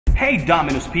Hey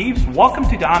Domino's peeps, welcome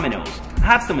to Domino's. I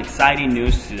have some exciting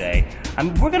news today,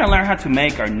 and we're gonna learn how to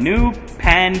make our new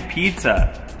pan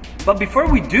pizza. But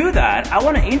before we do that, I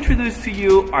wanna introduce to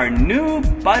you our new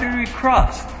buttery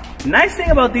crust. The nice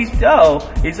thing about this dough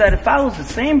is that it follows the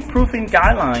same proofing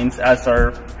guidelines as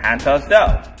our hand-tossed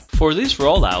dough. For this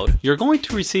rollout, you're going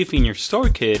to receive in your store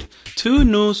kit 2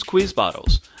 new squeeze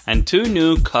bottles and 2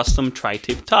 new custom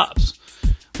tri-tip tops,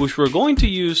 which we're going to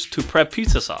use to prep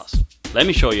pizza sauce. Let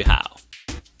me show you how.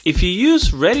 If you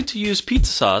use ready-to-use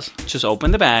pizza sauce, just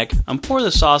open the bag and pour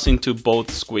the sauce into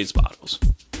both squeeze bottles.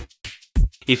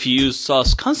 If you use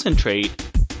sauce concentrate,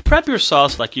 prep your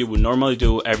sauce like you would normally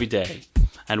do every day.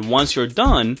 And once you're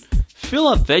done,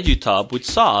 fill a veggie tub with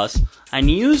sauce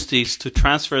and use this to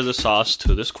transfer the sauce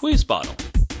to the squeeze bottle.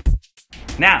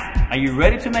 Now, are you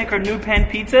ready to make our new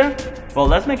pan pizza? Well,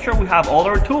 let's make sure we have all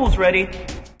our tools ready.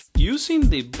 Using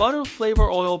the butter flavor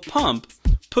oil pump,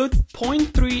 put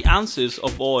 0.3 ounces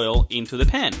of oil into the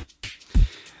pan.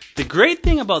 The great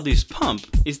thing about this pump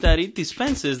is that it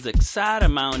dispenses the exact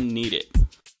amount needed.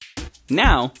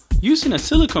 Now, using a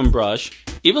silicone brush,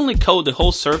 evenly coat the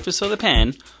whole surface of the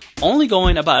pan, only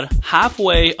going about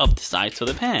halfway up the sides of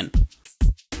the pan.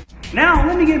 Now,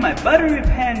 let me get my buttery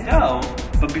pan dough,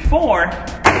 but before,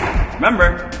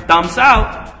 remember, thumbs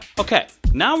out. Okay,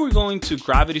 now we're going to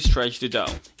gravity stretch the dough,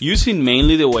 using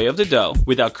mainly the weight of the dough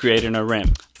without creating a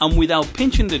rim, and without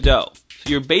pinching the dough. So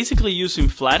you're basically using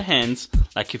flat hands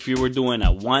like if you were doing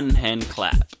a one-hand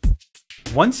clap.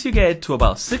 Once you get to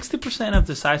about 60% of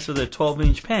the size of the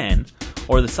 12-inch pan,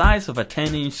 or the size of a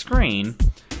 10-inch screen,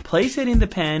 place it in the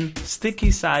pan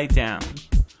sticky side down.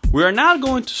 We are now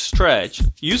going to stretch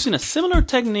using a similar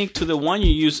technique to the one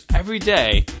you use every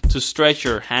day to stretch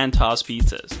your hand-tossed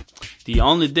pizzas. The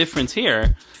only difference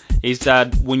here is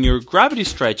that when you're gravity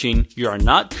stretching, you are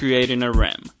not creating a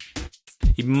rim.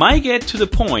 It might get to the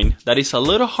point that it's a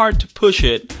little hard to push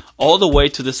it all the way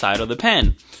to the side of the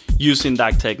pan using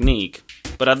that technique.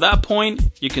 But at that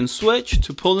point, you can switch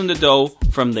to pulling the dough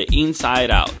from the inside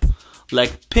out,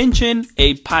 like pinching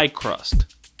a pie crust.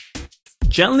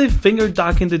 Gently finger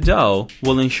docking the dough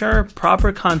will ensure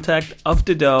proper contact of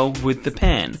the dough with the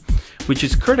pan, which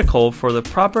is critical for the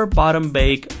proper bottom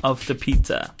bake of the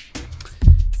pizza.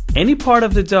 Any part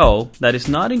of the dough that is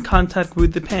not in contact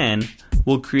with the pan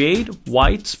will create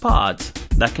white spots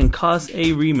that can cause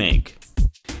a remake.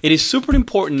 It is super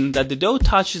important that the dough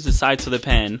touches the sides of the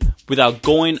pan without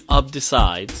going up the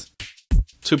sides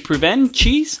to prevent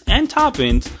cheese and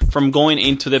toppings from going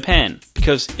into the pan,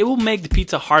 because it will make the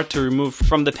pizza hard to remove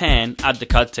from the pan at the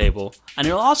cut table, and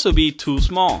it'll also be too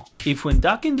small. If when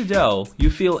docking the dough you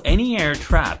feel any air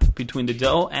trapped between the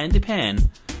dough and the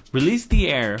pan, release the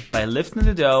air by lifting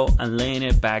the dough and laying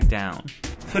it back down.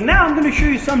 So now I'm going to show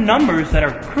you some numbers that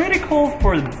are critical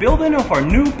for the building of our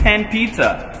new pan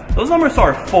pizza. Those numbers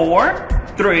are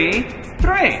 4, 3,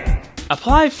 3.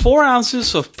 Apply 4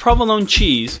 ounces of provolone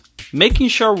cheese, making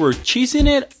sure we're cheesing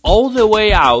it all the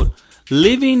way out,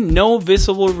 leaving no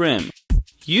visible rim.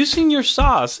 Using your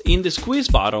sauce in the squeeze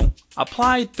bottle,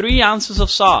 apply 3 ounces of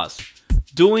sauce,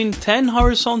 doing 10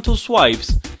 horizontal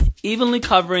swipes, evenly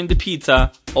covering the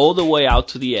pizza all the way out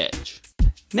to the edge.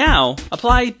 Now,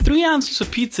 apply 3 ounces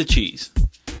of pizza cheese.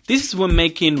 This is when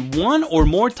making 1 or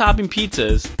more topping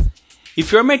pizzas.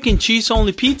 If you're making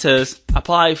cheese-only pizzas,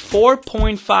 apply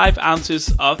 4.5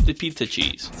 ounces of the pizza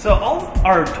cheese. So all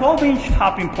our 12-inch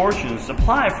topping portions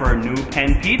apply for our new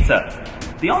pan pizza.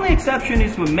 The only exception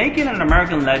is when making an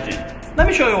American legend. Let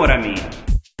me show you what I mean.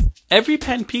 Every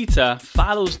pan pizza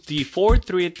follows the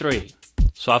 4-3-3.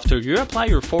 So after you apply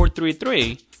your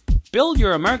 4-3-3, build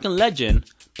your American legend,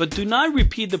 but do not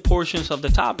repeat the portions of the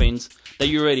toppings that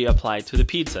you already applied to the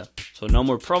pizza. So no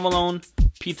more provolone,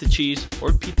 pizza cheese,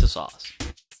 or pizza sauce.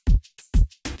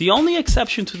 The only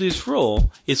exception to this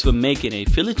rule is when making a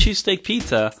Philly cheesesteak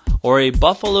pizza or a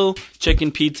buffalo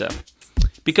chicken pizza,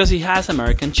 because it has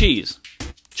American cheese.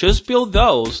 Just build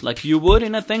those like you would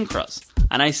in a thin crust.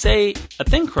 And I say a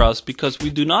thin crust because we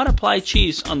do not apply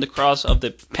cheese on the crust of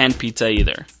the pan pizza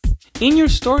either. In your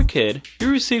store kit, you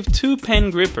receive 2 pan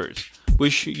grippers,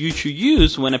 which you should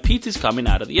use when a pizza is coming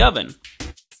out of the oven.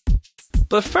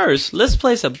 But first, let's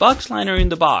place a box liner in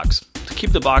the box to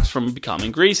keep the box from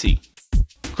becoming greasy.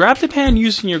 Grab the pan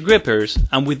using your grippers,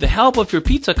 and with the help of your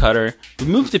pizza cutter,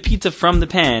 remove the pizza from the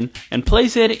pan and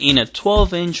place it in a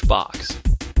 12-inch box.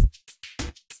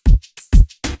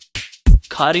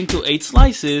 Cut into 8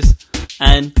 slices,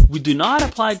 and we do not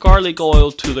apply garlic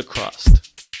oil to the crust.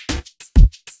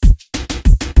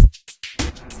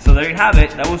 So there you have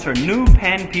it, that was our new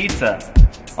pan pizza.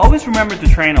 Always remember to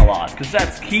train a lot, because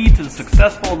that's key to the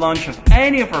successful launch of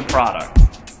any of our products.